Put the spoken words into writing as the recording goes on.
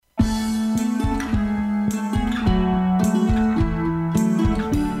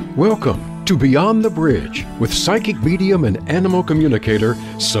Welcome to Beyond the Bridge with psychic medium and animal communicator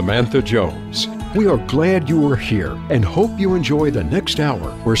Samantha Jones. We are glad you are here and hope you enjoy the next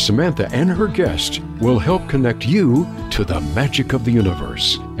hour where Samantha and her guest will help connect you to the magic of the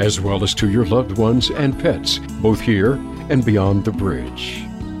universe, as well as to your loved ones and pets, both here and beyond the bridge.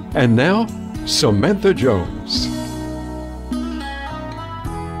 And now, Samantha Jones.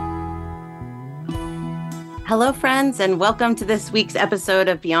 Hello, friends, and welcome to this week's episode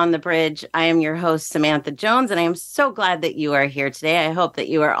of Beyond the Bridge. I am your host, Samantha Jones, and I am so glad that you are here today. I hope that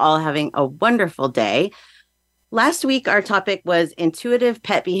you are all having a wonderful day. Last week, our topic was intuitive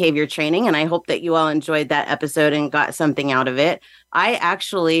pet behavior training, and I hope that you all enjoyed that episode and got something out of it. I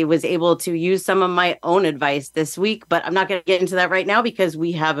actually was able to use some of my own advice this week, but I'm not going to get into that right now because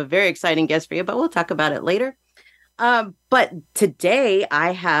we have a very exciting guest for you, but we'll talk about it later. But today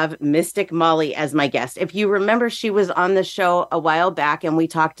I have Mystic Molly as my guest. If you remember, she was on the show a while back and we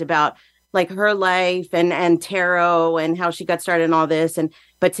talked about like her life and tarot and how she got started and all this.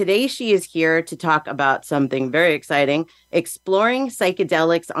 But today she is here to talk about something very exciting, exploring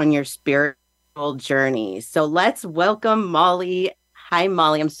psychedelics on your spiritual journey. So let's welcome Molly. Hi,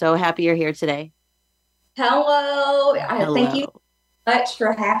 Molly. I'm so happy you're here today. Hello. Hello. Thank you so much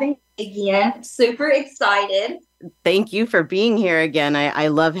for having me again. Super excited. Thank you for being here again. I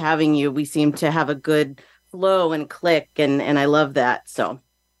love having you. We seem to have a good flow and click, and I love that. So,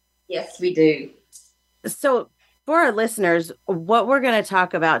 yes, we do. So for our listeners, what we're going to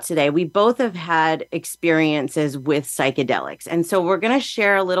talk about today, we both have had experiences with psychedelics. And so we're going to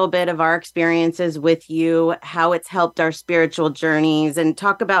share a little bit of our experiences with you, how it's helped our spiritual journeys, and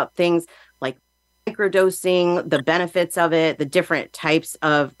talk about things like microdosing, the benefits of it, the different types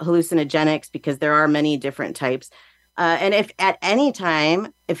of hallucinogenics, because there are many different types. And if at any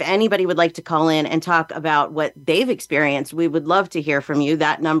time, if anybody would like to call in and talk about what they've experienced, we would love to hear from you.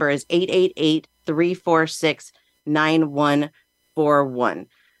 That number is 888-346-9141.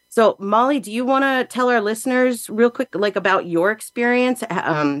 So Molly, do you want to tell our listeners real quick, like about your experience?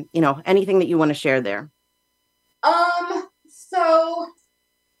 Anything that you want to share there? So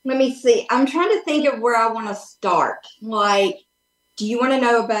let me see. I'm trying to think of where I want to start. Like, do you want to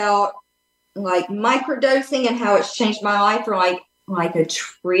know about like microdosing and how it's changed my life, or like a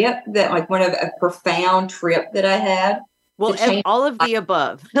trip that like a profound trip that I had? Well, all of the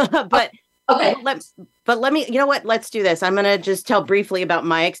above. But okay. Let me, you know what? Let's do this. I'm going to just tell briefly about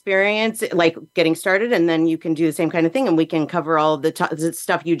my experience, like getting started, and then you can do the same kind of thing, and we can cover all the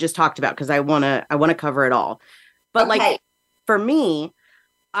stuff you just talked about, because I want to cover it all. But okay. Like for me,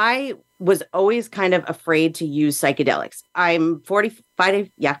 I was always kind of afraid to use psychedelics. I'm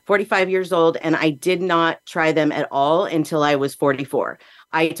 45 years old, and I did not try them at all until I was 44.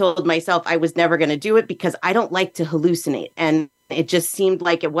 I told myself I was never going to do it because I don't like to hallucinate. And it just seemed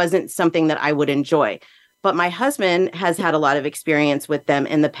like it wasn't something that I would enjoy. But my husband has had a lot of experience with them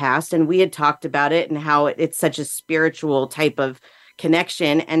in the past, and we had talked about it and how it's such a spiritual type of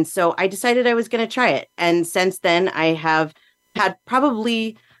connection. And so I decided I was going to try it. And since then, I have had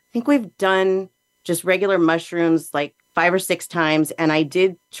I think we've done just regular mushrooms like 5 or 6 times. And I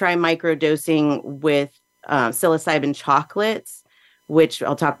did try microdosing with psilocybin chocolates, which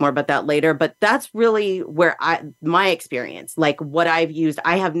I'll talk more about that later. But that's really where my experience, like what I've used.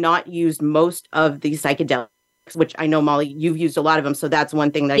 I have not used most of the psychedelics, which I know, Molly, you've used a lot of them. So that's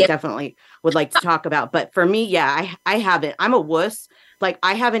one thing that I definitely would like to talk about. But for me, yeah, I haven't. I'm a wuss. Like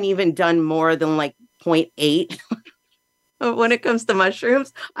I haven't even done more than like 0.8 when it comes to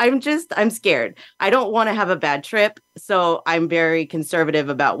mushrooms. I'm scared. I don't want to have a bad trip. So I'm very conservative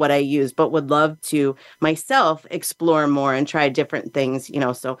about what I use, but would love to myself explore more and try different things,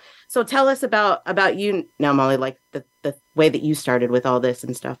 So tell us about you now, Molly, like the way that you started with all this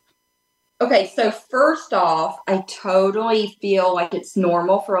and stuff. Okay. So first off, I totally feel like it's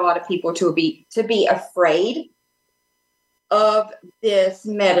normal for a lot of people to be afraid of this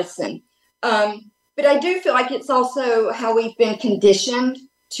medicine. But I do feel like it's also how we've been conditioned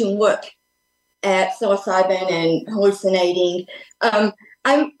to look at psilocybin and hallucinating.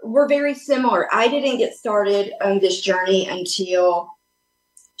 We're very similar. I didn't get started on this journey until,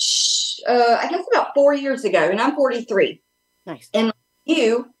 I guess about 4 years ago, and I'm 43. Nice. And like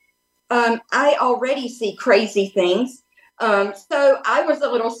you, I already see crazy things. So I was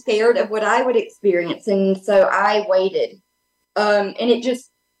a little scared of what I would experience, and so I waited. And it just,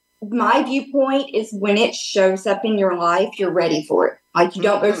 my viewpoint is when it shows up in your life, you're ready for it. Like you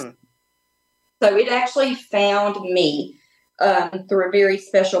don't know. So it actually found me through a very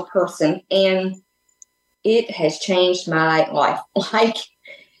special person, and it has changed my life. Like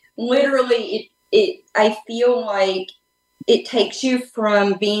literally, I feel like it takes you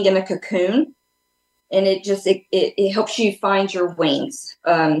from being in a cocoon, and it helps you find your wings.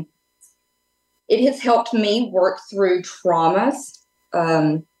 It has helped me work through traumas.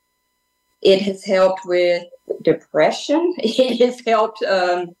 It has helped with depression. It has helped.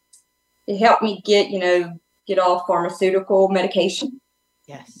 It helped me get off pharmaceutical medication.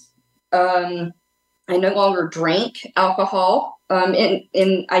 Yes. I no longer drink alcohol.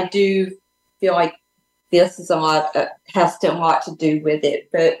 And I do feel like this is has a lot to do with it.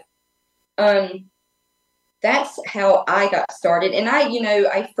 But that's how I got started. And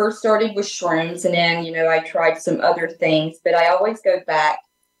I first started with shrooms, and then, I tried some other things, but I always go back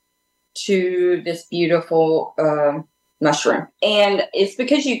to this beautiful mushroom. And it's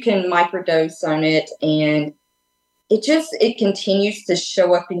because you can microdose on it, and it continues to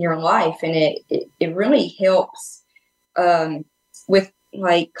show up in your life, and it really helps with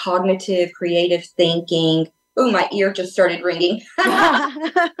like cognitive, creative thinking. Oh, my ear just started ringing.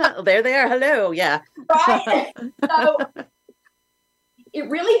 There they are. Hello. Yeah. Right. So it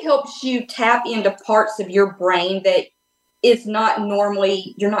really helps you tap into parts of your brain that is not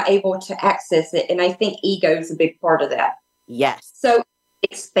normally, you're not able to access it. And I think ego is a big part of that. Yes. So it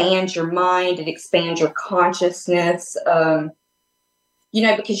expands your mind, it expands your consciousness,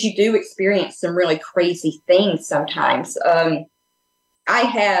 because you do experience some really crazy things sometimes. I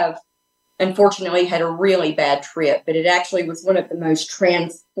have, unfortunately, had a really bad trip, but it actually was one of the most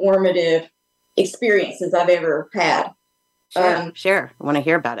transformative experiences I've ever had. Sure. I want to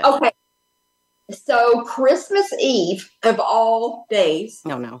hear about it. Okay. So Christmas Eve of all days.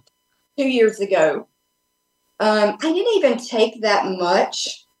 Oh, no. 2 years ago. I didn't even take that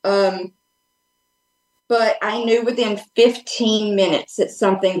much. But I knew within 15 minutes that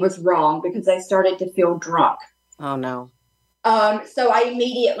something was wrong because I started to feel drunk. Oh, no. So I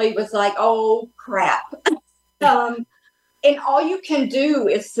immediately was like, oh, crap. And all you can do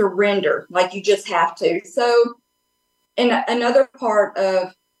is surrender. Like, you just have to. So, and another part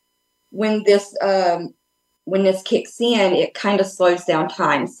of when this kicks in, it kind of slows down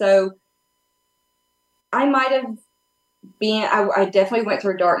time. So I might have been, I definitely went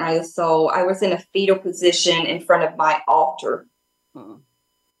through a dark night of the soul. I was in a fetal position in front of my altar.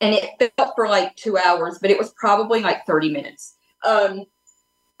 And it felt for like 2 hours, but it was probably like 30 minutes.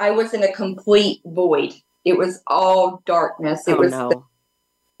 I was in a complete void. It was all darkness. It was the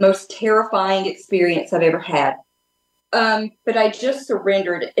most terrifying experience I've ever had. But I just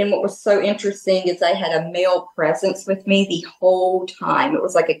surrendered. And what was so interesting is I had a male presence with me the whole time. It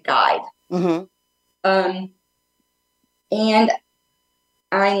was like a guide. Mm-hmm. And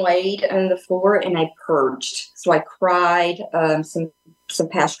I laid on the floor and I purged. So I cried. Some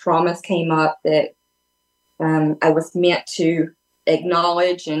past traumas came up that I was meant to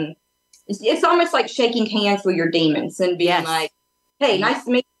acknowledge. And it's almost like shaking hands with your demons and being like, hey, nice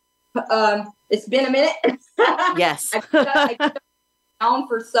to meet you. It's been a minute. Yes. I've been down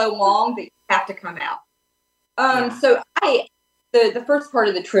for so long that you have to come out. So the first part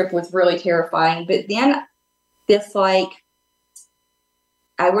of the trip was really terrifying, but then this, like,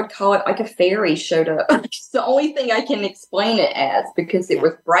 I would call it like a fairy showed up. It's the only thing I can explain it as, because it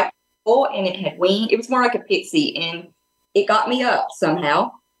was bright and it had wings. It was more like a pixie, and it got me up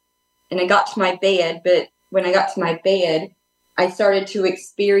somehow. And I got to my bed, but when I got to my bed, I started to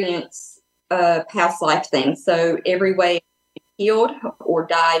experience past life things. So every way I healed or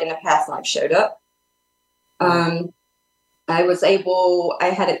died in a past life showed up.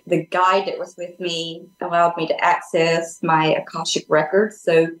 The guide that was with me allowed me to access my Akashic records.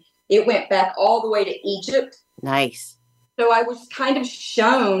 So it went back all the way to Egypt. Nice. So I was kind of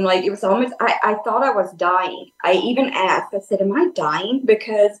shown, like, it was almost, I thought I was dying. I even asked, I said, am I dying?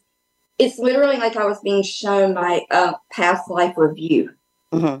 Because it's literally like I was being shown my past life review.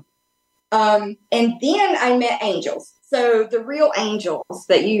 Mm-hmm. And then I met angels. So the real angels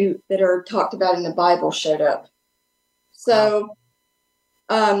that are talked about in the Bible showed up. So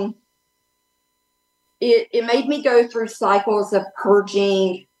it made me go through cycles of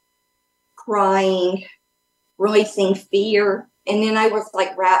purging, crying, releasing fear. And then I was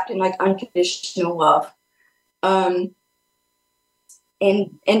like wrapped in like unconditional love. And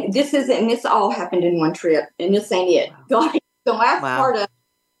this all happened in one trip, and this ain't it. Like, the last part of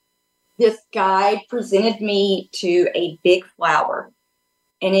this guide presented me to a big flower,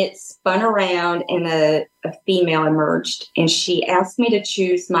 and it spun around and a female emerged, and she asked me to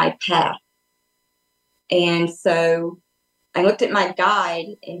choose my path. And so I looked at my guide,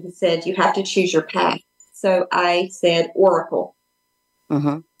 and he said, you have to choose your path. So I said, Oracle.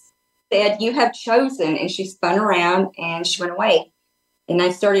 Mm-hmm. Said, you have chosen. And she spun around and she went away. And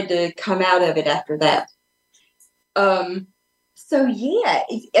I started to come out of it after that. So yeah,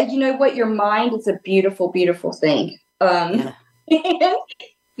 you know what? Your mind is a beautiful, beautiful thing. Yeah. And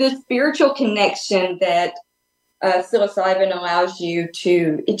the spiritual connection that psilocybin allows you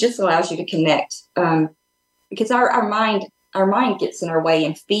to, it just allows you to connect. Because our mind gets in our way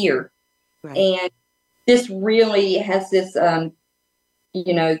in fear. Right. And this really has this,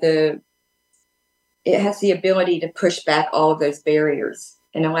 you know, it has the ability to push back all of those barriers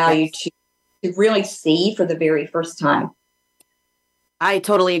and allow you to really see for the very first time. I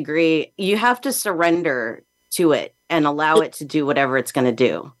totally agree. You have to surrender to it and allow it to do whatever it's going to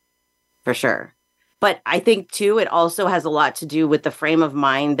do, for sure. But I think, too, it also has a lot to do with the frame of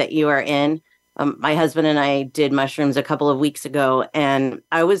mind that you are in. My husband and I did mushrooms a couple of weeks ago, and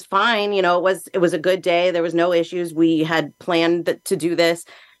I was fine. You know, it was a good day. There was no issues. We had planned to do this.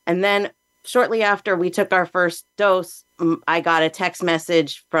 And then shortly after we took our first dose, I got a text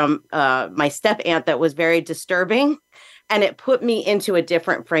message from my step aunt that was very disturbing, and it put me into a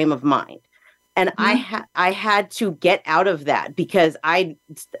different frame of mind. And I had to get out of that because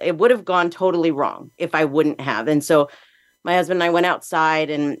it would have gone totally wrong if I wouldn't have. And so my husband and I went outside,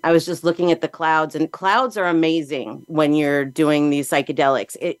 and I was just looking at the clouds, and clouds are amazing when you're doing these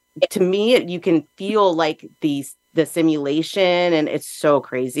psychedelics. To me, you can feel like the simulation, and it's so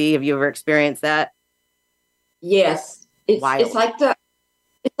crazy. Have you ever experienced that? Yes. It's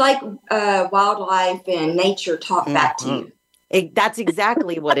like wildlife and nature talk back to you. That's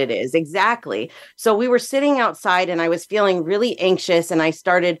exactly what it is. Exactly. So we were sitting outside, and I was feeling really anxious, and I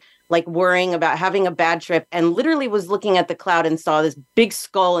started like worrying about having a bad trip, and literally was looking at the cloud and saw this big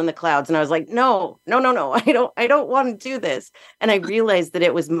skull in the clouds. And I was like, no, I don't want to do this. And I realized that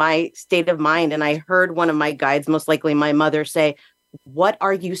it was my state of mind. And I heard one of my guides, most likely my mother, say, "What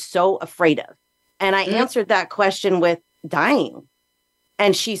are you so afraid of?" And I answered that question with dying.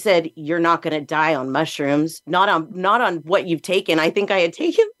 And she said, "You're not going to die on mushrooms, not on what you've taken." I think I had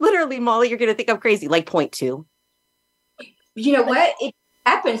taken, literally, Molly, you're going to think I'm crazy, like 0.2. You know what? It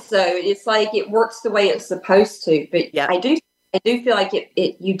happens though. It's like it works the way it's supposed to. But yeah. I do feel like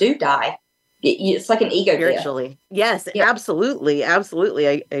you do die. It's like an ego spiritually. Death. Yes, yeah. Absolutely.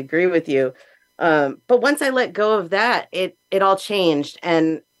 I agree with you. But once I let go of that, it all changed.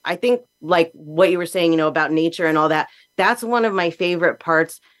 And I think like what you were saying, about nature and all that, that's one of my favorite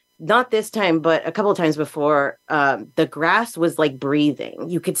parts. Not this time, but a couple of times before, the grass was like breathing.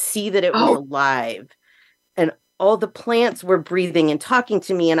 You could see that it was alive, and all the plants were breathing and talking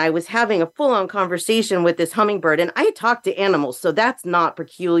to me. And I was having a full-on conversation with this hummingbird. And I talk to animals, so that's not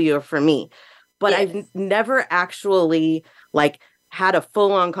peculiar for me. But yes. I've never actually like had a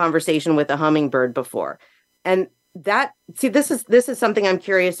full-on conversation with a hummingbird before. And this is something I'm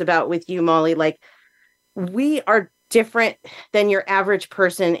curious about with you, Molly. Like, we are different than your average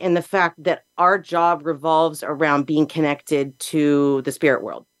person in the fact that our job revolves around being connected to the spirit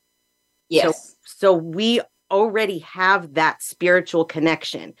world. Yes. So we already have that spiritual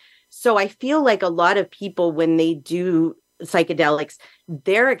connection. So I feel like a lot of people, when they do psychedelics,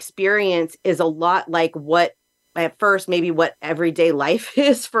 their experience is a lot like what at first maybe what everyday life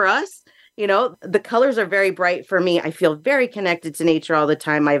is for us. The colors are very bright for me. I feel very connected to nature all the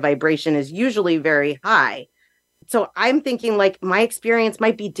time. My vibration is usually very high. So I'm thinking like my experience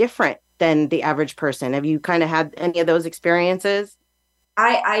might be different than the average person. Have you kind of had any of those experiences?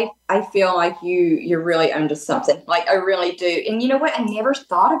 I feel like you're really onto something. Like, I really do. And you know what? I never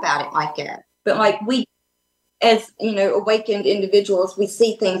thought about it like that. But like, we, as awakened individuals, we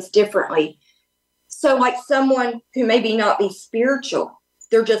see things differently. So like someone who maybe not be spiritual,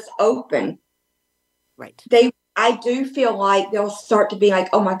 they're just open. Right. I do feel like they'll start to be like,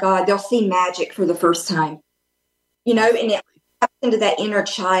 oh my God, they'll see magic for the first time. And it taps into that inner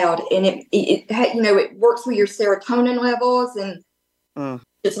child, and it works with your serotonin levels, and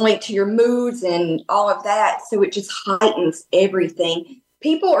it's linked to your moods and all of that. So it just heightens everything.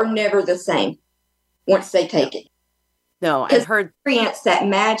 People are never the same once they take it. No, I've heard experience that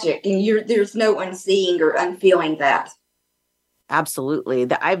magic, and there's no unseeing or unfeeling that. Absolutely.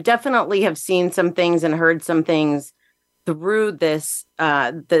 I've definitely have seen some things and heard some things through this,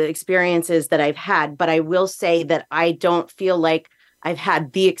 the experiences that I've had. But I will say that I don't feel like I've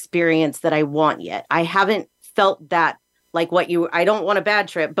had the experience that I want yet. I haven't felt that, like I don't want a bad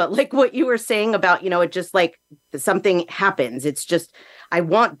trip, but like what you were saying about, it just like something happens. It's just, I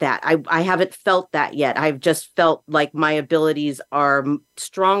want that. I haven't felt that yet. I've just felt like my abilities are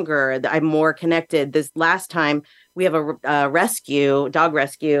stronger. I'm more connected. This last time we have a dog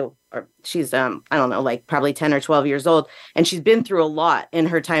rescue, or she's, I don't know, like probably 10 or 12 years old. And she's been through a lot in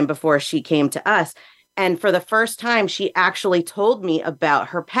her time before she came to us. And for the first time, she actually told me about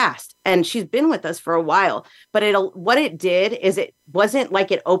her past. And she's been with us for a while. But what it did is it wasn't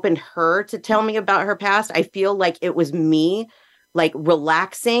like it opened her to tell me about her past. I feel like it was me like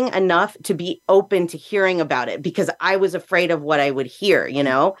relaxing enough to be open to hearing about it because I was afraid of what I would hear,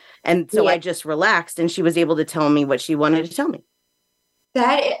 And so I just relaxed and she was able to tell me what she wanted to tell me.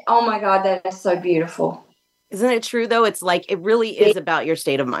 Oh my God, that is so beautiful. Isn't it true though? It's like, it really is about your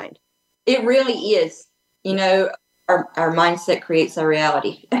state of mind. It really is. Our mindset creates our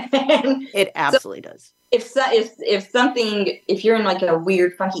reality. It absolutely does. If you're in like a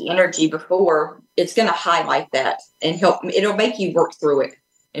weird, funky energy before, it's going to highlight that and it'll make you work through it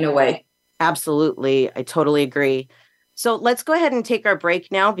in a way. Absolutely. I totally agree. So let's go ahead and take our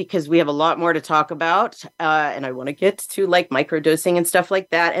break now because we have a lot more to talk about. And I want to get to like microdosing and stuff like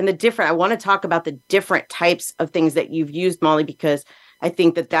that. And I want to talk about the different types of things that you've used, Molly, because I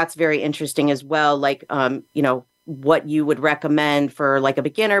think that that's very interesting as well. Like, what you would recommend for like a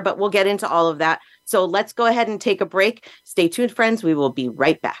beginner, but we'll get into all of that. So let's go ahead and take a break. Stay tuned, friends. We will be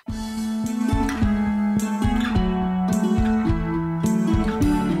right back.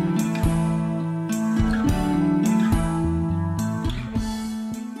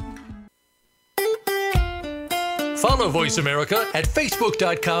 Follow Voice America at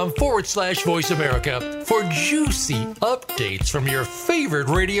facebook.com/Voice America for juicy updates from your favorite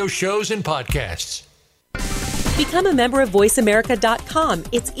radio shows and podcasts. Become a member of VoiceAmerica.com.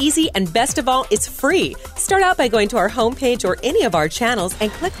 It's easy and best of all, it's free. Start out by going to our homepage or any of our channels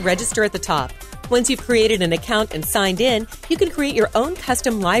and click register at the top. Once you've created an account and signed in, you can create your own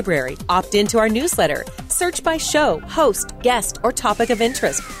custom library, opt into our newsletter, search by show, host, guest, or topic of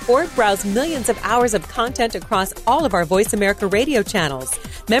interest, or browse millions of hours of content across all of our Voice America radio channels.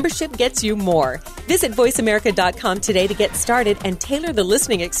 Membership gets you more. Visit VoiceAmerica.com today to get started and tailor the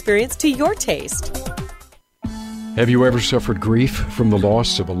listening experience to your taste. Have you ever suffered grief from the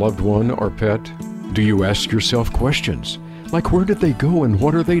loss of a loved one or pet? Do you ask yourself questions like where did they go and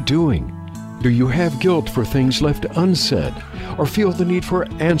what are they doing? Do you have guilt for things left unsaid or feel the need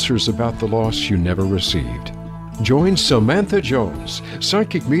for answers about the loss you never received? Join Samantha Jones,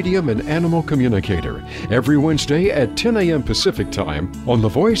 psychic medium and animal communicator, every Wednesday at 10 a.m. Pacific Time on the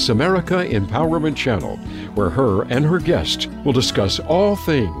Voice America Empowerment Channel, where her and her guest will discuss all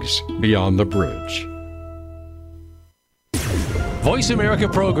things beyond the bridge. Voice America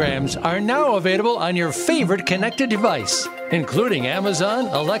programs are now available on your favorite connected device, including Amazon,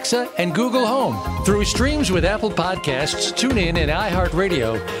 Alexa, and Google Home. Through streams with Apple Podcasts, TuneIn, and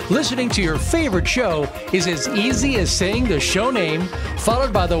iHeartRadio, listening to your favorite show is as easy as saying the show name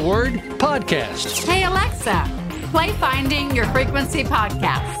followed by the word podcast. Hey, Alexa, play Finding Your Frequency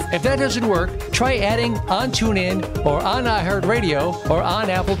podcast. If that doesn't work, try adding on TuneIn or on iHeartRadio or on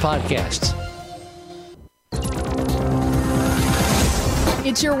Apple Podcasts.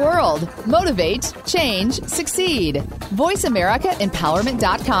 It's your world. Motivate, change, succeed.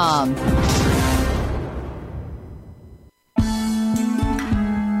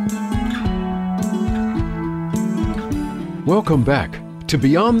 Welcome back to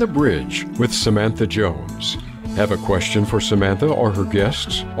Beyond the Bridge with Samantha Jones. Have a question for Samantha or her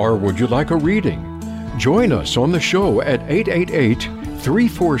guests, or would you like a reading? Join us on the show at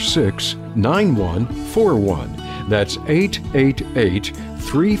 888-346-9141. That's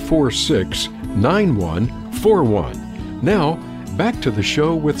 888-346-9141. Now, back to the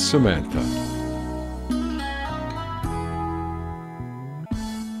show with Samantha.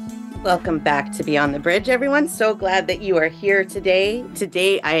 Welcome back to Beyond the Bridge, everyone. So glad that you are here today.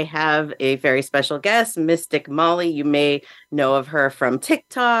 Today, I have a very special guest, Mystic Molly. You may know of her from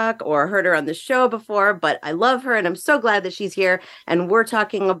TikTok or heard her on the show before, but I love her and I'm so glad that she's here. And we're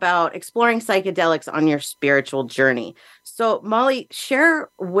talking about exploring psychedelics on your spiritual journey. So, Molly,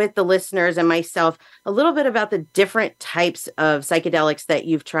 share with the listeners and myself a little bit about the different types of psychedelics that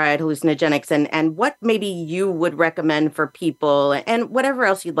you've tried, hallucinogenics, and what maybe you would recommend for people and whatever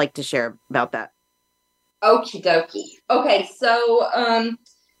else you'd like to share about that. Okie dokie. Okay, so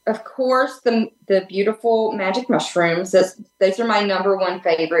of course the beautiful magic mushrooms. Those are my number one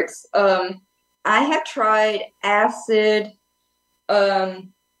favorites. I have tried acid,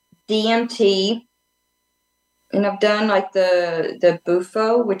 DMT. And I've done like the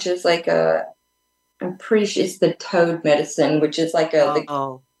bufo, which is like I'm pretty sure it's the toad medicine, which is like like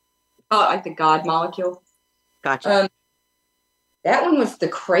the God molecule. Gotcha. That one was the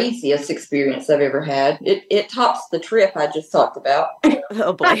craziest experience I've ever had. It tops the trip I just talked about.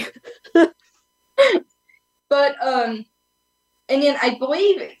 Oh boy. But and then I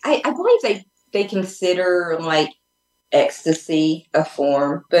believe they consider like ecstasy a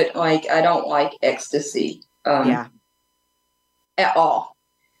form, but like I don't like ecstasy at all.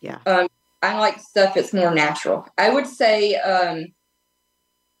 Yeah. I like stuff that's more natural. I would say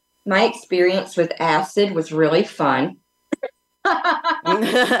my experience with acid was really fun.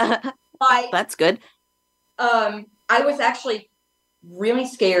 That's good. I was actually really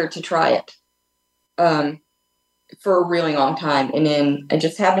scared to try it for a really long time. And then I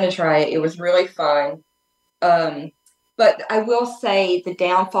just happened to try it. It was really fun. But I will say the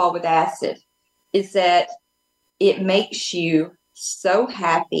downfall with acid is that it makes you so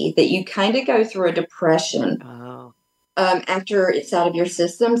happy that you kind of go through a depression after it's out of your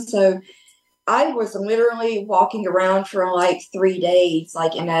system. So I was literally walking around for like 3 days,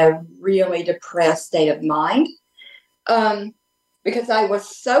 like in a really depressed state of mind, because I was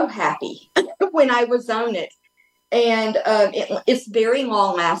so happy when I was on it. And it's very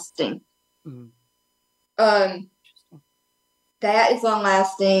long lasting. That is long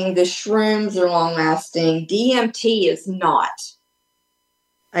lasting. The shrooms are long lasting. DMT is not.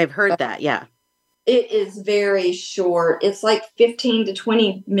 I've heard that. Yeah. It is very short. It's like 15 to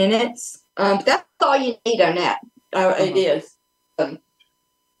 20 minutes. That's all you need on that. It is.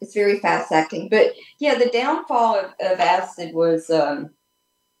 It's very fast acting. But yeah, the downfall of acid was,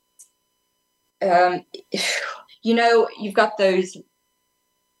 you've got those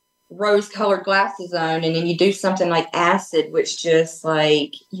rose-colored glasses on, and then you do something like acid, which just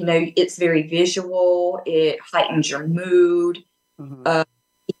like, it's very visual. It heightens your mood. Well,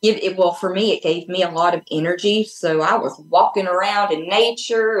 for me, it gave me a lot of energy. So I was walking around in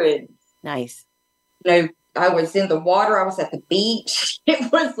nature and nice. I was in the water. I was at the beach.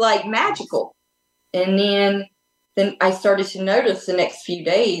 It was like magical. And then I started to notice the next few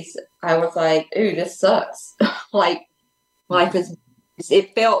days, I was like, ooh, this sucks. Like life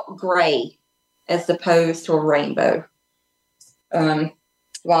it felt gray as opposed to a rainbow. While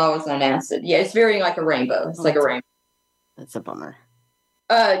I was on acid. Yeah, it's very like a rainbow. It's like a rainbow. That's a bummer.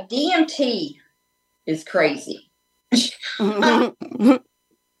 DMT is crazy. So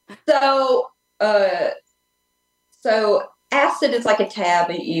acid is like a tab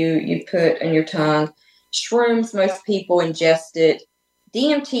that you put on your tongue. Shrooms, most people ingest it.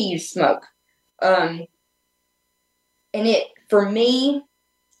 DMT, you smoke. And for me,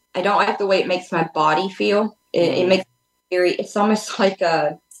 I don't like the way it makes my body feel. It makes it it's almost like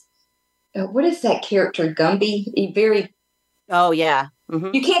what is that character, Gumby? Oh, yeah.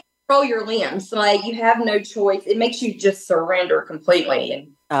 You can't control your limbs. Like, you have no choice. It makes you just surrender completely.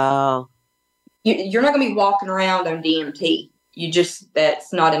 And you're not going to be walking around on DMT.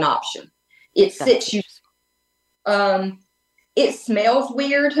 That's not an option. It sits you. It smells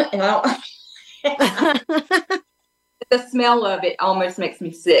weird, and I don't. The smell of it almost makes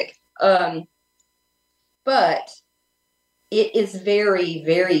me sick. But it is very,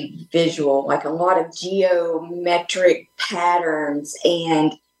 very visual, like a lot of geometric patterns,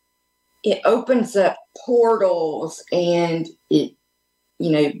 and it opens up portals, and it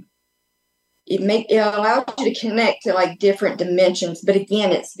allows you to connect to like different dimensions. But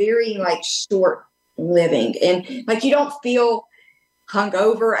again, it's very like short living, and like you don't feel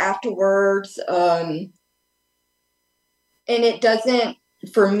hungover afterwards. And it doesn't.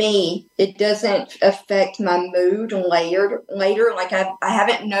 For me, it doesn't affect my mood later. Like I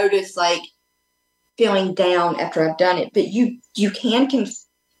haven't noticed like feeling down after I've done it, but you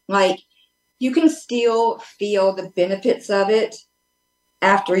can still feel the benefits of it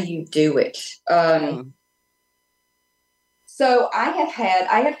after you do it. So I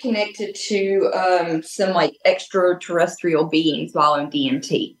have connected to some like extraterrestrial beings while on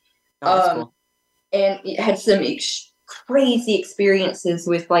DMT. That's cool. And it had some crazy experiences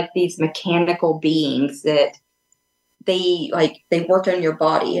with like these mechanical beings that they work on your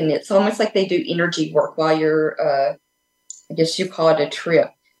body, and it's almost like they do energy work while you're I guess you call it a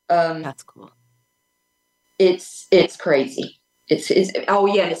trip. That's cool. It's crazy. And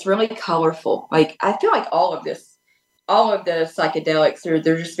it's really colorful. Like I feel like all of the psychedelics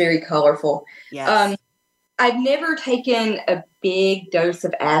they're just very colorful. Yes. I've never taken a big dose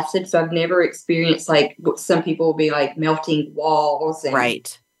of acid, so I've never experienced like what some people will be like melting walls. And,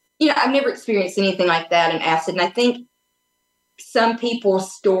 right. I've never experienced anything like that in acid. And I think some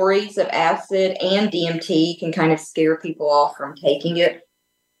people's stories of acid and DMT can kind of scare people off from taking it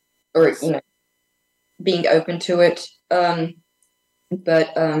or, being open to it. But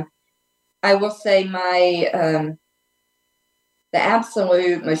I will say the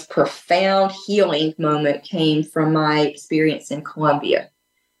absolute most profound healing moment came from my experience in Colombia.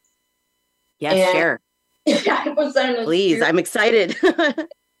 Yes, and share. I was on Please, I'm excited.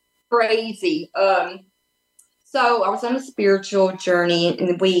 Crazy. So I was on a spiritual journey,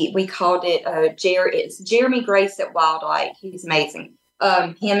 and we called it it's Jeremy Grace at Wildlight. He's amazing.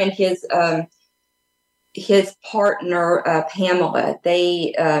 Him and his partner Pamela.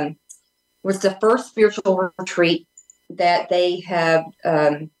 They was the first spiritual retreat that they had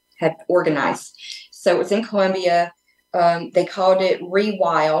organized. So it was in Colombia. They called it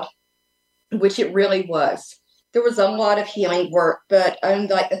Rewild, which it really was. There was a lot of healing work, but on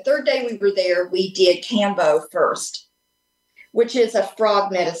like the third day we were there, we did Cambo first, which is a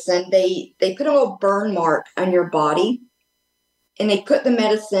frog medicine. They put a little burn mark on your body, and they put the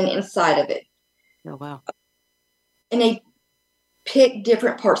medicine inside of it. Oh, wow. And they pick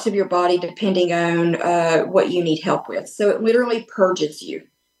different parts of your body depending on what you need help with. So it literally purges you.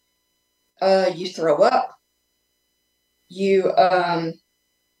 You throw up.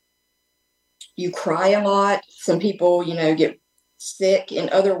 You cry a lot. Some people, get sick in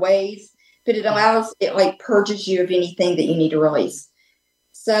other ways, but it like purges you of anything that you need to release.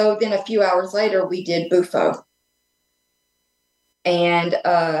 So then a few hours later, we did Bufo. And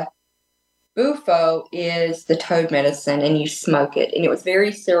Bufo is the toad medicine, and you smoke it. And it was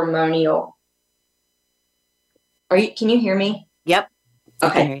very ceremonial. Can you hear me? Yep.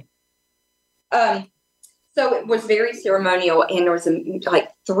 Okay. So it was very ceremonial, and there was like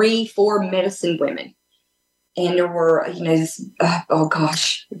 3-4 medicine women. And there were, this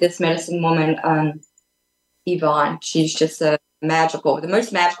medicine woman, Yvonne, she's just the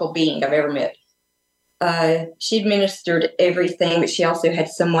most magical being I've ever met. She administered everything, but she also had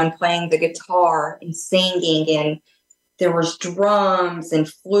someone playing the guitar and singing, and there was drums and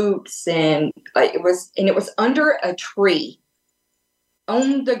flutes, and it was under a tree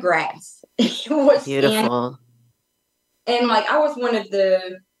on the grass. It was beautiful. And like I was one of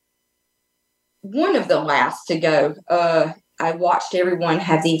the last to go. I watched everyone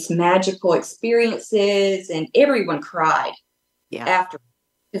have these magical experiences, and everyone cried after,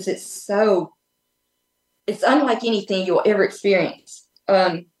 because it's unlike anything you'll ever experience.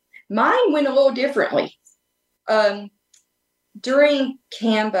 Mine went a little differently. During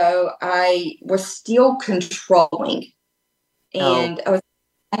Cambo, I was still controlling, and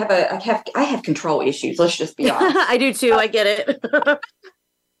I have control issues. Let's just be honest. I do too. I get it.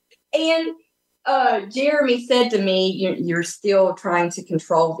 And Jeremy said to me, "You're still trying to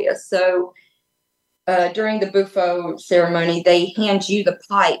control this." So during the Bufo ceremony, they hand you the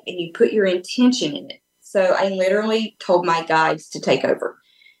pipe, and you put your intention in it. So I literally told my guides to take over.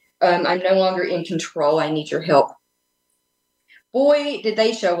 I'm no longer in control. I need your help. Boy, did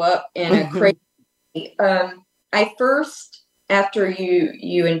they show up in a crazy. After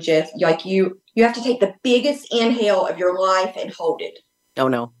you ingest, like you have to take the biggest inhale of your life and hold it. Oh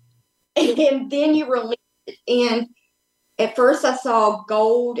no. And then you release it. And at first I saw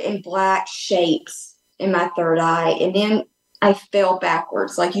gold and black shapes in my third eye. And then I fell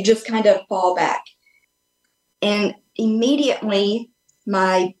backwards. Like you just kind of fall back. And immediately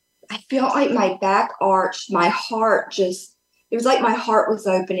I felt like my back arched, my heart it was like my heart was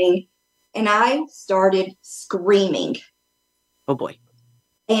opening, and I started screaming. Oh boy.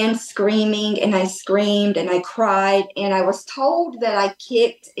 And screaming, and I screamed, and I cried, and I was told that I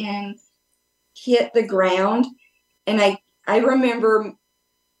kicked and hit the ground. And I remember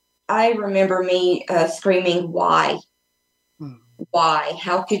me screaming, "Why? Why?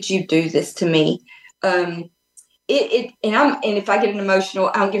 How could you do this to me?" And if I get an emotional,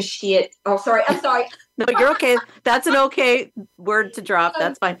 I don't give a shit. Oh, sorry. I'm sorry. No, you're okay. That's an okay word to drop.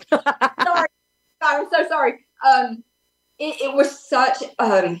 That's fine. Sorry. I'm so sorry. It was such,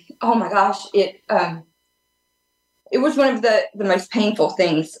 oh my gosh. It was one of the most painful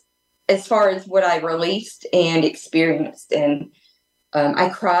things as far as what I released and experienced. And I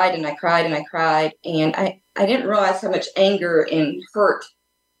cried and I cried and I cried. And I didn't realize how much anger and hurt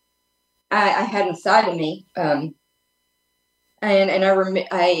I had inside of me. And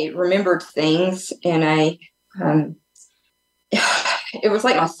I remembered things, and it was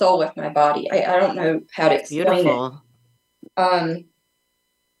like my soul left my body. I don't know how to explain Beautiful. It.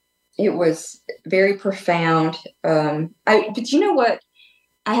 It was very profound. But you know what?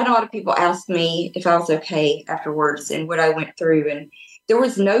 I had a lot of people ask me if I was okay afterwards and what I went through, and there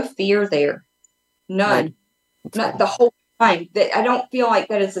was no fear there. None. Not the whole time. That I don't feel like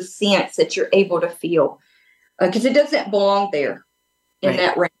that is a sense that you're able to feel, because it doesn't belong there in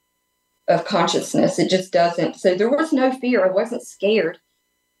that range of consciousness. It just doesn't. So there was no fear. I wasn't scared.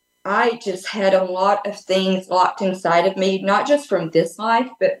 I just had a lot of things locked inside of me, not just from this life,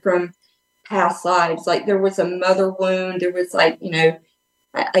 but from past lives. Like there was a mother wound. There was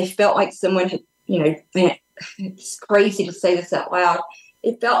I felt like someone had, man, it's crazy to say this out loud.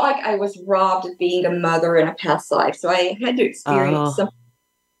 it felt like I was robbed of being a mother in a past life. So I had to experience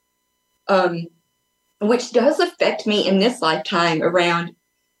some, which does affect me in this lifetime around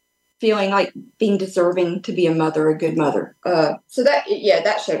feeling like being deserving to be a mother, a good mother. So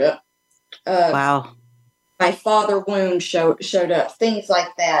that showed up. Wow. My father wound showed up, things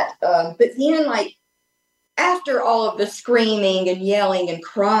like that. But then, like, after all of the screaming and yelling and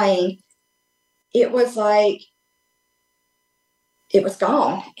crying, it was like, it was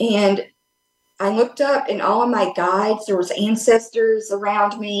gone. And I looked up, and all of my guides, there was ancestors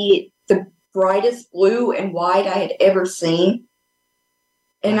around me, the brightest blue and white I had ever seen.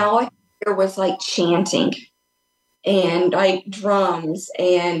 And all I could hear was like chanting and like drums.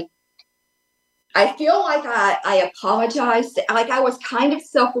 And I feel like I apologized. Like I was kind of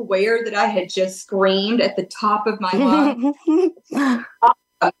self-aware that I had just screamed at the top of my lungs,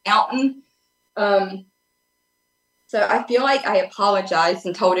 a mountain. So I feel like I apologized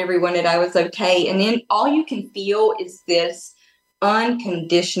and told everyone that I was okay. And then all you can feel is this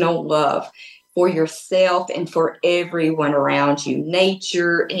unconditional love for yourself and for everyone around you,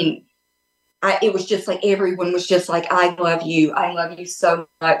 nature. And it was just like, everyone was just like, I love you so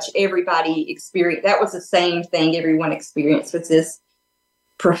much. Everybody experienced, that was the same thing everyone experienced, was this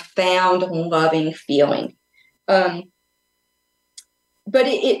profound, loving feeling. But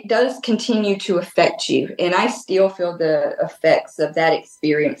it does continue to affect you. And I still feel the effects of that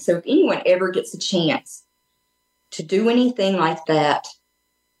experience. So if anyone ever gets a chance to do anything like that,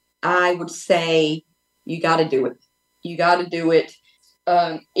 I would say you got to do it. You got to do it.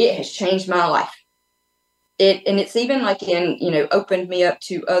 It has changed my life. And it's even like opened me up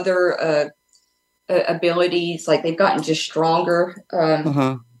to other abilities. Like they've gotten just stronger.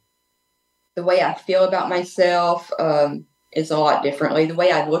 The way I feel about myself is a lot differently. The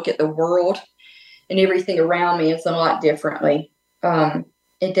way I look at the world and everything around me is a lot differently.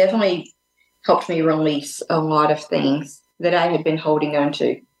 It definitely helped me release a lot of things that I had been holding on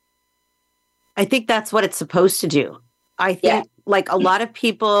to. I think that's what it's supposed to do. I think like a lot of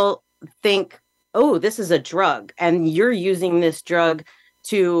people think, oh, this is a drug and you're using this drug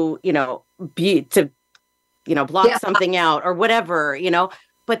to, block something out or whatever,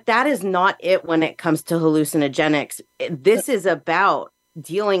 but that is not it when it comes to hallucinogenics. This is about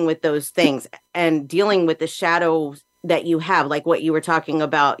dealing with those things and dealing with the shadows that you have, like what you were talking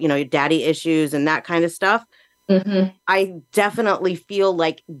about, your daddy issues and that kind of stuff. Mm-hmm. I definitely feel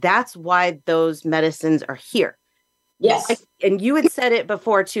like that's why those medicines are here. Yes. And you had said it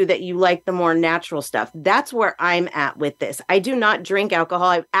before, too, that you like the more natural stuff. That's where I'm at with this. I do not drink alcohol.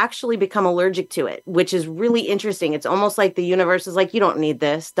 I've actually become allergic to it, which is really interesting. It's almost like the universe is like, you don't need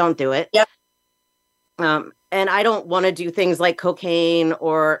this. Don't do it. Yep. And I don't want to do things like cocaine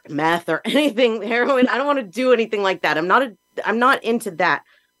or meth or anything, heroin. I don't want to do anything like that. I'm not into that.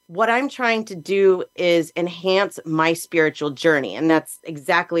 What I'm trying to do is enhance my spiritual journey. And that's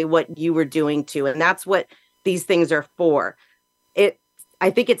exactly what you were doing, too. And that's what these things are for. I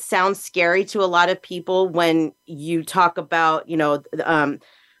think it sounds scary to a lot of people when you talk about,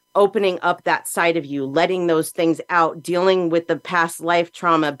 opening up that side of you, letting those things out, dealing with the past life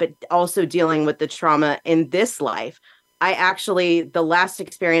trauma, but also dealing with the trauma in this life. The last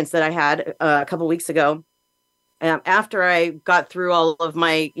experience that I had a couple weeks ago, after I got through all of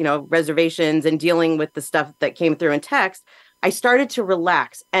my, reservations and dealing with the stuff that came through in text, I started to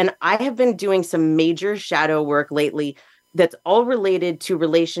relax. And I have been doing some major shadow work lately that's all related to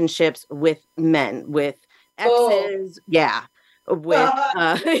relationships with men, with exes. With,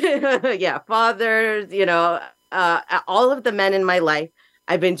 fathers, all of the men in my life.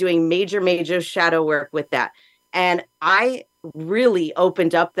 I've been doing major shadow work with that. And I really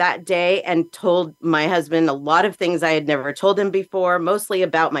opened up that day and told my husband a lot of things I had never told him before, mostly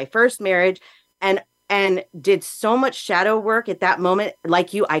about my first marriage, and did so much shadow work at that moment.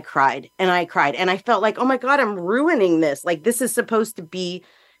 Like you, I cried and I felt like, oh my God, I'm ruining this. Like this is supposed to be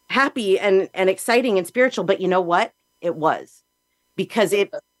happy and exciting and spiritual. But you know what? It was because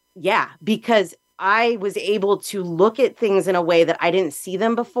I was able to look at things in a way that I didn't see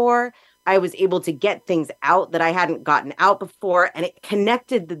them before. I was able to get things out that I hadn't gotten out before, and it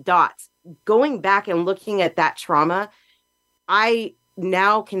connected the dots. Going back and looking at that trauma, I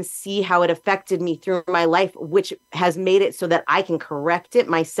now can see how it affected me through my life, which has made it so that I can correct it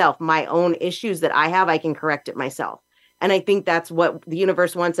myself. My own issues that I have, I can correct it myself. And I think that's what the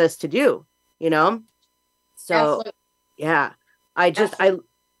universe wants us to do, So, absolutely. Yeah,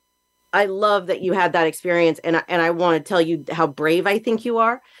 I love that you had that experience. And I want to tell you how brave I think you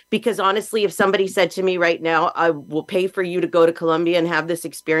are, because honestly, if somebody said to me right now, I will pay for you to go to Colombia and have this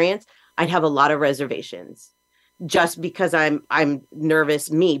experience, I'd have a lot of reservations just because I'm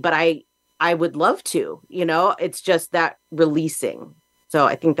nervous me, but I would love to, it's just that releasing. So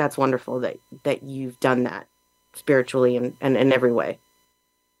I think that's wonderful that you've done that spiritually and in every way.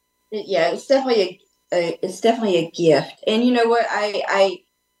 Yeah, it's definitely a gift. And you know what? I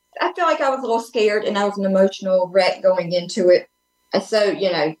feel like I was a little scared and I was an emotional wreck going into it. So,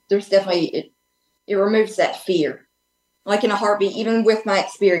 there's definitely, it removes that fear. Like in a heartbeat, even with my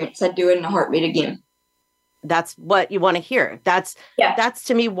experience, I'd do it in a heartbeat again. That's what you want to hear. That's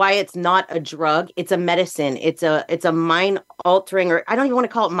to me why it's not a drug. It's a medicine. It's a mind altering, or I don't even want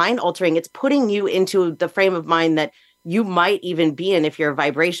to call it mind altering. It's putting you into the frame of mind that you might even be in if your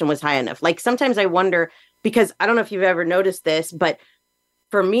vibration was high enough. Like sometimes I wonder, because I don't know if you've ever noticed this, but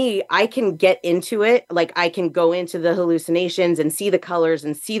for me, I can get into it. Like I can go into the hallucinations and see the colors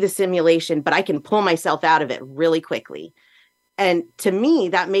and see the simulation, but I can pull myself out of it really quickly. And to me,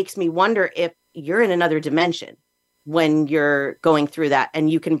 that makes me wonder if you're in another dimension when you're going through that and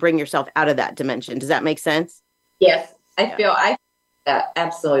you can bring yourself out of that dimension. Does that make sense? Yes, I feel that.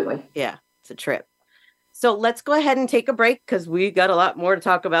 Absolutely. Yeah, it's a trip. So let's go ahead and take a break because we got a lot more to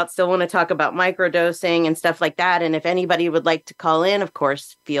talk about. Still want to talk about microdosing and stuff like that. And if anybody would like to call in, of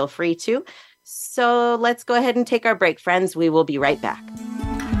course, feel free to. So let's go ahead and take our break, friends. We will be right back.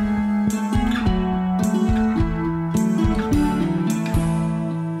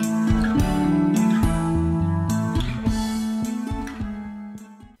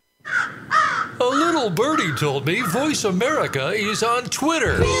 A little birdie told me Voice America is on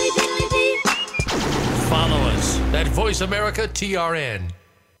Twitter. Follow us at Voice America TRN.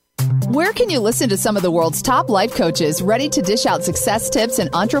 Where can you listen to some of the world's top life coaches ready to dish out success tips and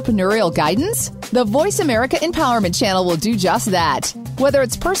entrepreneurial guidance? The Voice America Empowerment Channel will do just that. Whether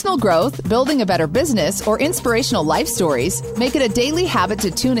it's personal growth, building a better business, or inspirational life stories, make it a daily habit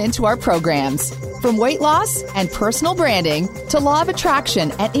to tune into our programs. From weight loss and personal branding to law of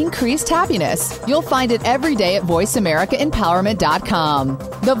attraction and increased happiness, you'll find it every day at VoiceAmericaEmpowerment.com.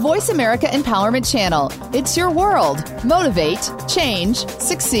 The Voice America Empowerment Channel. It's your world. Motivate, change,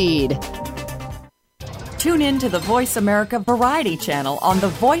 succeed. Tune in to the Voice America Variety channel on the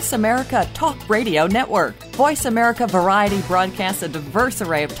Voice America Talk Radio Network. Voice America Variety broadcasts a diverse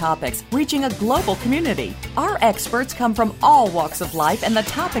array of topics, reaching a global community. Our experts come from all walks of life, and the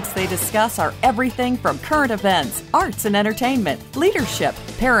topics they discuss are everything from current events, arts and entertainment, leadership,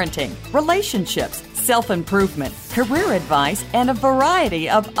 parenting, relationships, self-improvement, career advice, and a variety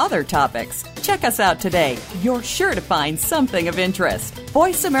of other topics. Check us out today. You're sure to find something of interest.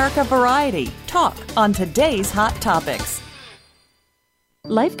 Voice America Variety. Talk on today's hot topics.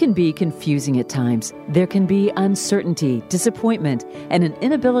 Life can be confusing at times. There can be uncertainty, disappointment, and an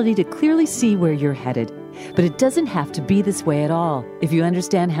inability to clearly see where you're headed. But it doesn't have to be this way at all if you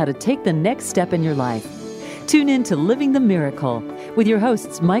understand how to take the next step in your life. Tune in to Living the Miracle with your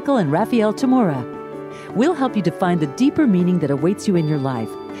hosts Michael and Raphael Tamura. We'll help you to find the deeper meaning that awaits you in your life,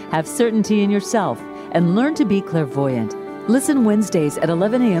 have certainty in yourself, and learn to be clairvoyant. Listen Wednesdays at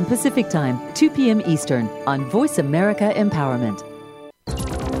 11 a.m. Pacific Time, 2 p.m. Eastern on Voice America Empowerment.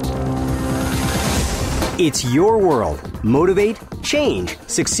 It's your world. Motivate, change,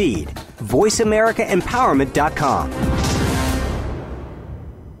 succeed.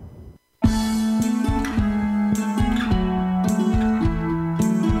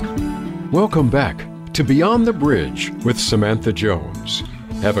 Welcome back to Beyond the Bridge with Samantha Jones.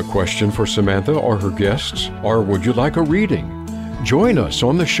 Have a question for Samantha or her guests, or would you like a reading? Join us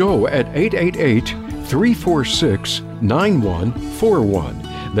on the show at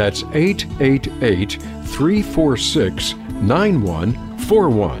 888-346-9141. That's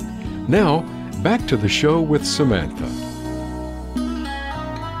 888-346-9141. Now, back to the show with Samantha.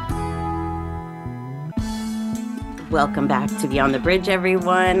 Welcome back to Beyond the Bridge,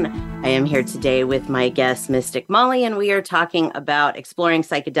 everyone. I am here today with my guest, Mystic Molly, and we are talking about exploring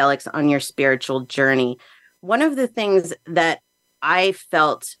psychedelics on your spiritual journey. One of the things that I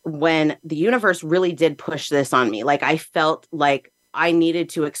felt when the universe really did push this on me, like I felt like I needed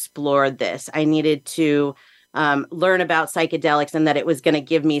to explore this. I needed to learn about psychedelics and that it was going to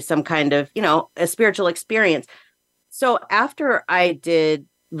give me some kind of, a spiritual experience. So after I did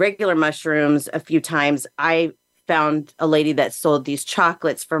regular mushrooms a few times, I found a lady that sold these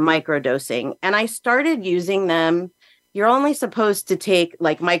chocolates for microdosing, and I started using them. You're only supposed to take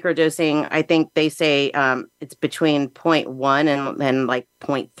like microdosing. I think they say it's between 0.1 and like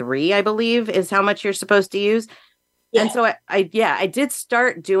 0.3, I believe, is how much you're supposed to use. Yeah. And so I did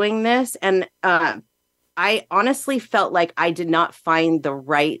start doing this, and I honestly felt like I did not find the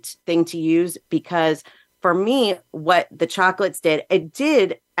right thing to use, because for me, what the chocolates did, it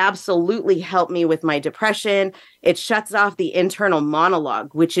did absolutely helped me with my depression. It shuts off the internal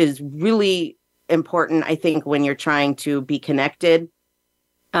monologue, which is really important, I think, when you're trying to be connected.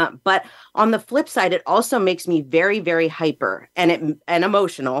 But on the flip side, it also makes me very, very hyper and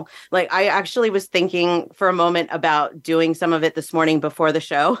emotional. Like, I actually was thinking for a moment about doing some of it this morning before the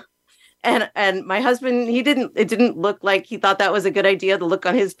show. And my husband, it didn't look like he thought that was a good idea, the look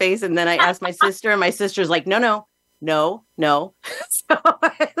on his face. And then I asked my sister, and my sister's like, no. So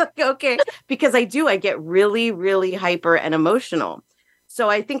I'm like, okay, because I get really, really hyper and emotional. So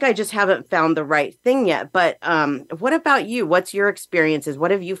I think I just haven't found the right thing yet. But what about you? What's your experiences?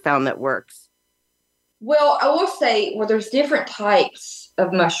 What have you found that works? Well, I will say, there's different types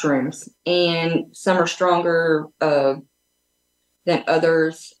of mushrooms, and some are stronger than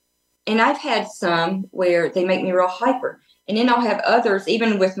others. And I've had some where they make me real hyper. And then I'll have others,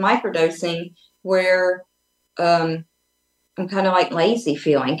 even with microdosing, where I'm kind of like lazy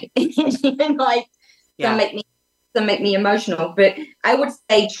feeling. And like some make me emotional. But I would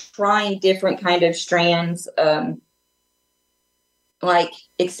say trying different kind of strands, like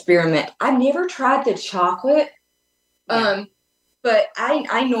experiment. I've never tried the chocolate. But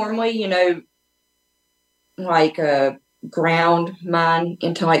I normally, like ground mine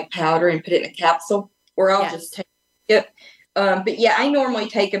into like powder and put it in a capsule, or I'll just take it. But yeah, I normally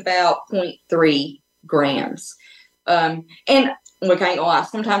take about 0.3 grams. And look, I ain't gonna lie,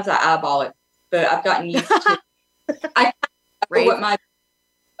 sometimes I eyeball it, but I've gotten used to I know what my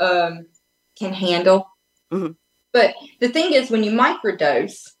can handle. Mm-hmm. But the thing is, when you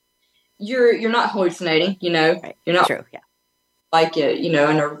microdose, you're not hallucinating, Right. You're not true, like in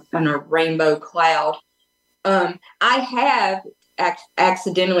a rainbow cloud. I have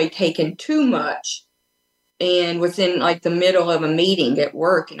accidentally taken too much and was in like the middle of a meeting at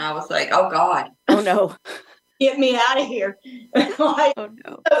work, and I was like, oh God. Oh no. Get me out of here. Oh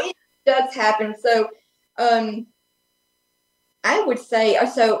no. So it does happen. So I would say,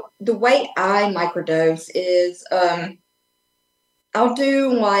 so the way I microdose is I'll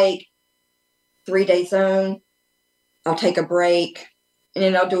do like 3-day zone. I'll take a break, and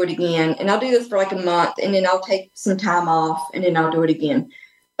then I'll do it again. And I'll do this for like a month, and then I'll take some time off, and then I'll do it again.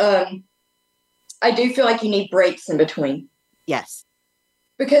 I do feel like you need breaks in between. Yes.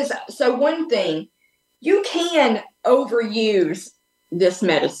 Because, so one thing, you can overuse this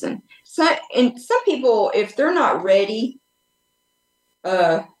medicine. And some people, if they're not ready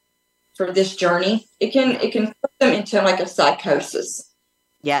for this journey, it can put them into like a psychosis.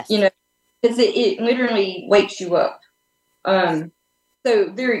 Yes. Because it literally wakes you up. So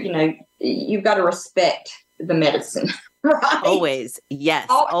there, you've got to respect the medicine, right? Always. Yes,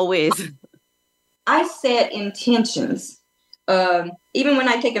 always. I set intentions. Even when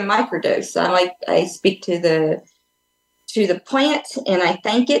I take a microdose, I speak to the plant, and I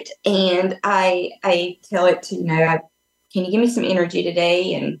thank it, and I tell it to, can you give me some energy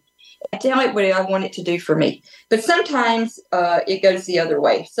today? And I tell it what I want it to do for me. But sometimes it goes the other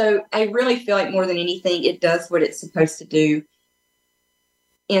way. So I really feel like more than anything, it does what it's supposed to do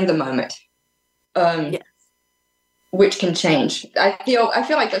in the moment. Yes. Which can change. I feel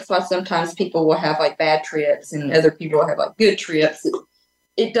like that's why sometimes people will have like bad trips, and other people will have like good trips.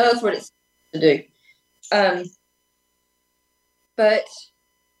 It does what it's supposed to do. But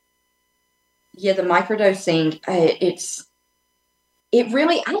yeah, the microdosing, it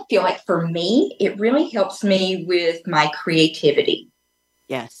really, I feel like for me, it really helps me with my creativity.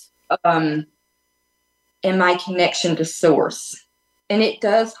 Yes. And my connection to source. And it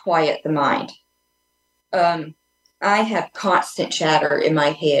does quiet the mind. I have constant chatter in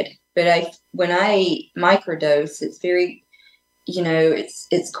my head, but when I microdose, it's very,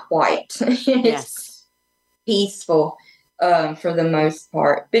 it's quiet. Yes. It's peaceful for the most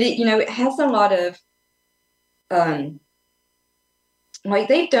part. But it has a lot of, like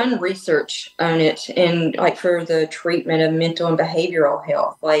they've done research on it, and like for the treatment of mental and behavioral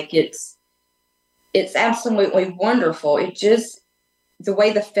health, like it's absolutely wonderful. It just, the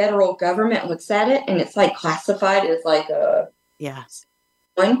way the federal government looks at it, and it's like classified as like a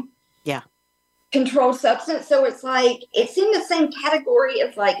controlled substance. So it's like, it's in the same category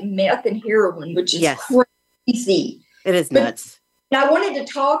as like meth and heroin, which is crazy. It is nuts. And I wanted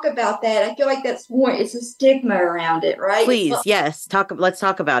to talk about that. I feel like it's a stigma around it, right? Please, yes. Let's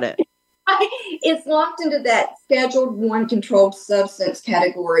talk about it. It's locked into that Scheduled 1 controlled substance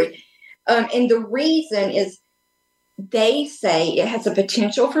category. And the reason is, they say it has a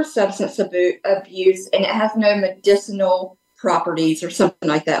potential for substance abuse, and it has no medicinal properties or something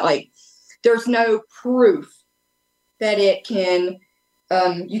like that. Like, there's no proof that it can,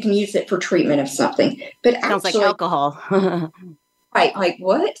 you can use it for treatment of something. But sounds like alcohol. Right. Like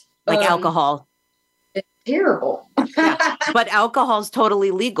what? Like alcohol. It's terrible. Yeah. But alcohol's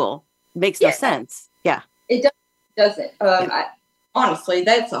totally legal. Makes no sense. Yeah. It doesn't. Honestly,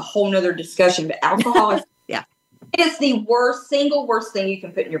 that's a whole nother discussion. But alcohol is it is the single worst thing you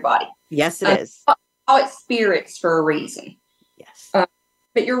can put in your body. Yes, it is. It's spirits for a reason. Yes.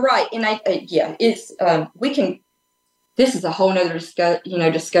 But you're right. And it's, we can, this is a whole nother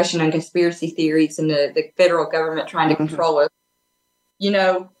discussion on conspiracy theories and the federal government trying to control us,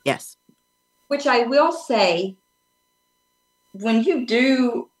 Yes. Which I will say, when you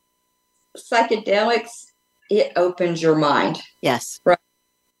do psychedelics, it opens your mind. Yes. Right.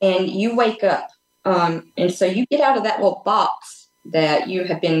 And you wake up. And so you get out of that little box that you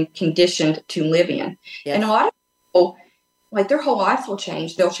have been conditioned to live in. Yes. And a lot of people, like their whole lives will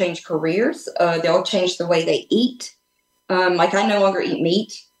change. They'll change careers. They'll change the way they eat. Like I no longer eat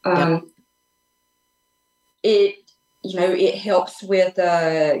meat. It helps with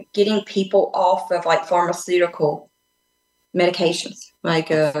getting people off of like pharmaceutical medications. Like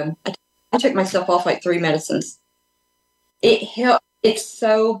I took myself off like 3 medicines. It helped. It's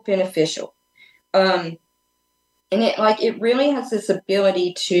so beneficial. And it really has this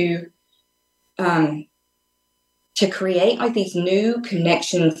ability to create like these new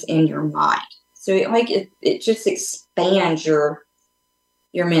connections in your mind. So it just expands your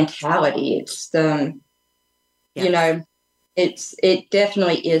mentality. It's it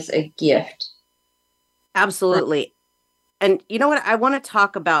definitely is a gift. Absolutely. And you know what I want to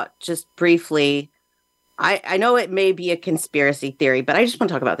talk about just briefly. I know it may be a conspiracy theory, but I just want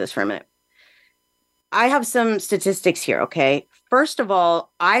to talk about this for a minute. I have some statistics here, okay? First of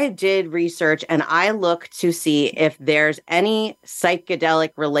all, I did research and I looked to see if there's any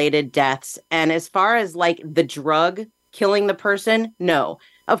psychedelic related deaths. And as far as like the drug killing the person, no.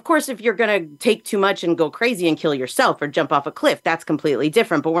 Of course, if you're going to take too much and go crazy and kill yourself or jump off a cliff, that's completely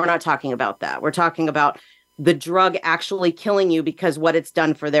different. But we're not talking about that. We're talking about the drug actually killing you because what it's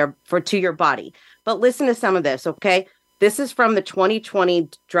done to your body. But listen to some of this, okay? This is from the 2020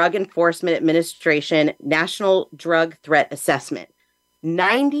 Drug Enforcement Administration National Drug Threat Assessment.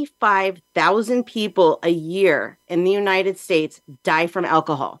 95,000 people a year in the United States die from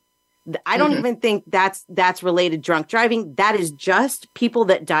alcohol. I don't even think that's related drunk driving. That is just people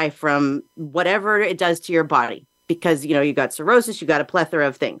that die from whatever it does to your body. Because, you got cirrhosis, you got a plethora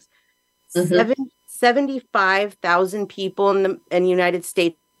of things. 75,000 people in the United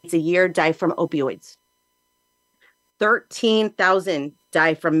States a year die from opioids. 13,000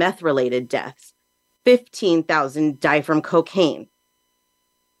 die from meth-related deaths. 15,000 die from cocaine.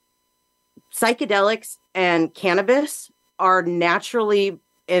 Psychedelics and cannabis are naturally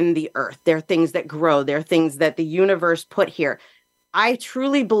in the earth. They're things that grow. They're things that the universe put here. I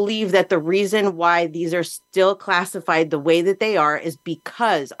truly believe that the reason why these are still classified the way that they are is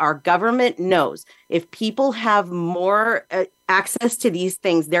because our government knows if people have more access to these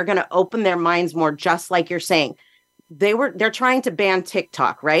things, they're going to open their minds more, just like you're saying. They're trying to ban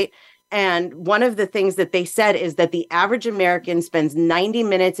TikTok, right? And one of the things that they said is that the average American spends 90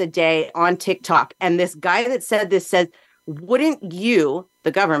 minutes a day on TikTok. And this guy that said this says, wouldn't you,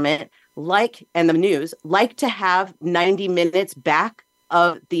 the government, and the news, like to have 90 minutes back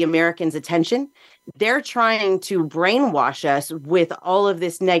of the Americans' attention? They're trying to brainwash us with all of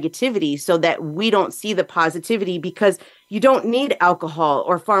this negativity so that we don't see the positivity, because you don't need alcohol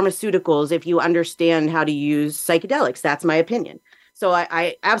or pharmaceuticals if you understand how to use psychedelics. That's my opinion. So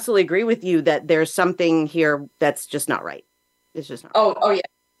I absolutely agree with you that there's something here that's just not right. It's just not right. Oh yeah.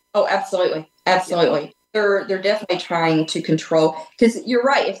 Oh, absolutely. Absolutely. Yeah. They're definitely trying to control, because you're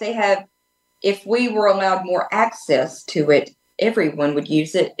right. If we were allowed more access to it, everyone would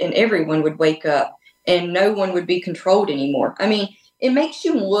use it and everyone would wake up and no one would be controlled anymore. I mean, it makes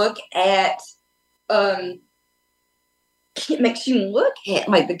you look at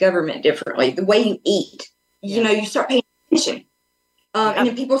like the government differently, the way you eat. Yeah. You start paying attention. And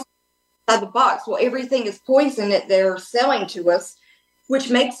then people outside the box, well, everything is poison that they're selling to us, which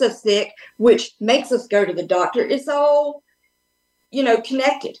makes us sick, which makes us go to the doctor. It's all,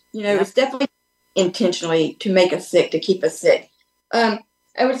 connected. It's definitely intentionally to make us sick, to keep us sick. I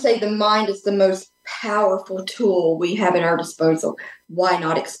would say the mind is the most powerful tool we have at our disposal. Why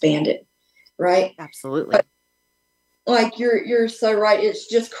not expand it? Right? Absolutely. But, like you're so right. It's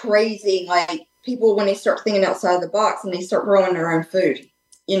just crazy. Like people, when they start thinking outside the box and they start growing their own food,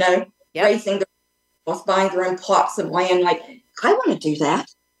 raising their buying their own plots of land. Like, I want to do that.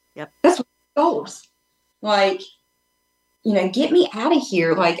 Yep. That's what goals. Like, get me out of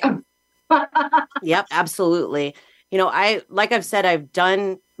here. Like, Yep, absolutely. Like I've said, I've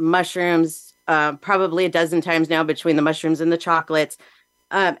done mushrooms probably a dozen times now between the mushrooms and the chocolates.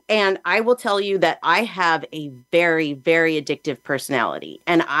 And I will tell you that I have a very, very addictive personality,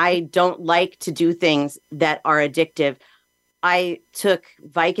 and I don't like to do things that are addictive. I took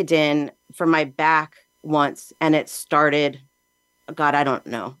Vicodin for my back once, and it started, God, I don't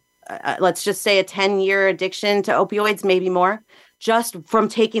know. Let's just say a 10-year addiction to opioids, maybe more, just from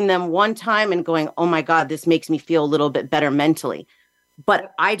taking them one time and going, oh my God, this makes me feel a little bit better mentally.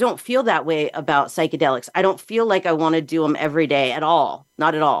 But I don't feel that way about psychedelics. I don't feel like I want to do them every day at all.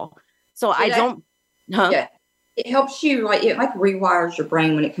 Not at all. So I don't. Yeah, it helps you, like, it like rewires your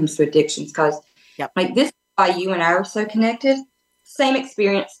brain when it comes to addictions, because like this is why you and I are so connected. Same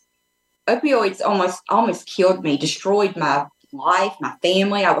experience. Opioids almost killed me, destroyed my life, my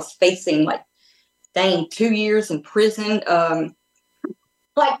family. I was facing 2 years in prison,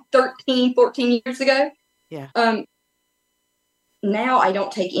 13, 14 years ago. Yeah. Now I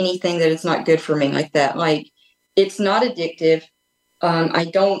don't take anything that is not good for me like that. Like, it's not addictive. I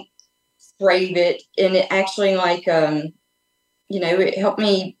don't crave it. And it actually it helped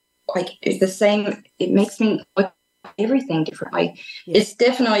me, it's the same. It makes me look at everything differently. Yeah. It's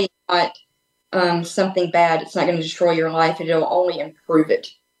definitely not something bad. It's not going to destroy your life. It'll only improve it.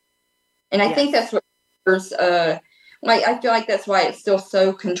 And I think that's what there's, I feel like that's why it's still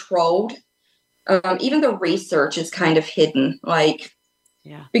so controlled. Even the research is kind of hidden,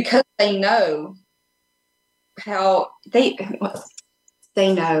 because they know how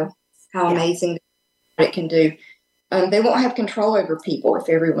amazing it can do. They won't have control over people if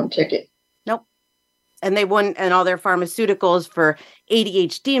everyone took it. Nope. And they wouldn't, and all their pharmaceuticals for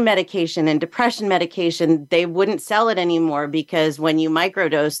ADHD medication and depression medication, they wouldn't sell it anymore, because when you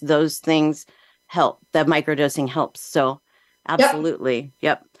microdose, those things help. The microdosing helps. So absolutely.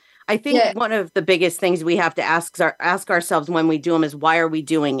 Yep. I think one of the biggest things we have to ask ourselves when we do them is, why are we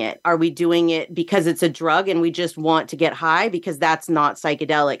doing it? Are we doing it because it's a drug and we just want to get high? Because that's not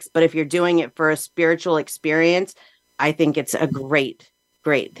psychedelics. But if you're doing it for a spiritual experience, I think it's a great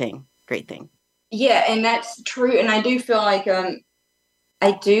thing. Great thing. Yeah, and that's true. And I do feel like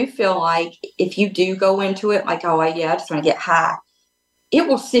if you do go into it, I just want to get high, it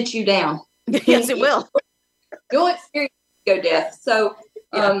will sit you down. Yes, it will. You'll experience death. So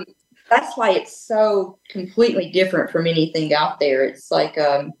that's why it's so completely different from anything out there. It's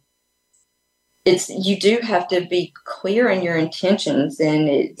you do have to be clear in your intentions, and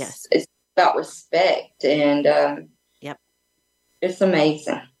it's about respect, and it's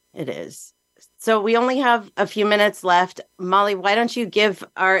amazing. It is. So we only have a few minutes left. Molly, why don't you give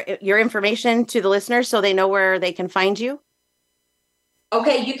your information to the listeners so they know where they can find you?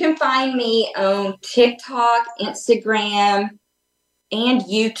 Okay, you can find me on TikTok, Instagram, and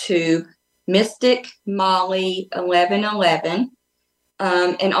YouTube, Mystic Molly 1111.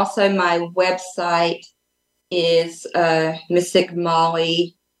 And also my website is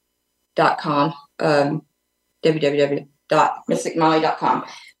mysticmolly.com, www.mysticmolly.com.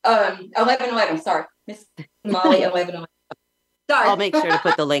 1111, sorry. Mystic Molly 1111. Sorry. I'll make sure to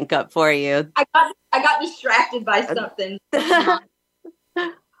put the link up for you. I got distracted by something.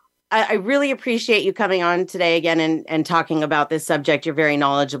 I really appreciate you coming on today again and talking about this subject. You're very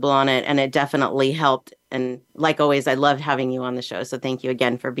knowledgeable on it, and it definitely helped. And like always, I loved having you on the show. So thank you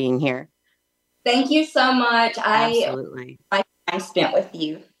again for being here. Thank you so much. Absolutely. My time spent with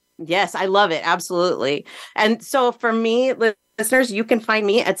you. Yes, I love it. Absolutely. And so for me, listeners, you can find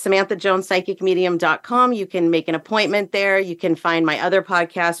me at SamanthaJonesPsychicMedium.com. You can make an appointment there. You can find my other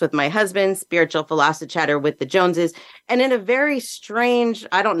podcast with my husband, Spiritual Philosophy Chatter with the Joneses. And in a very strange,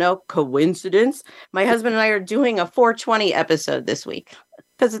 coincidence, my husband and I are doing a 420 episode this week,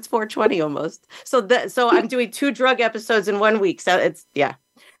 because it's 420 almost. So I'm doing 2 drug episodes in 1 week. So it's,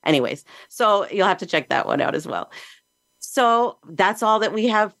 anyways, so you'll have to check that one out as well. So that's all that we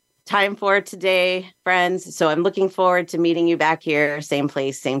have time for today, friends. So I'm looking forward to meeting you back here, same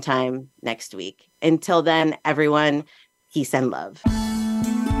place, same time next week. Until then, everyone, peace and love.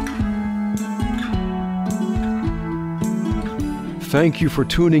 Thank you for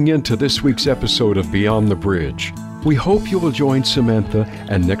tuning in to this week's episode of Beyond the Bridge. We hope you will join Samantha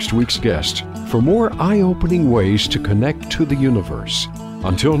and next week's guest for more eye-opening ways to connect to the universe.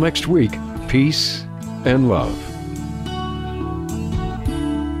 Until next week, peace and love.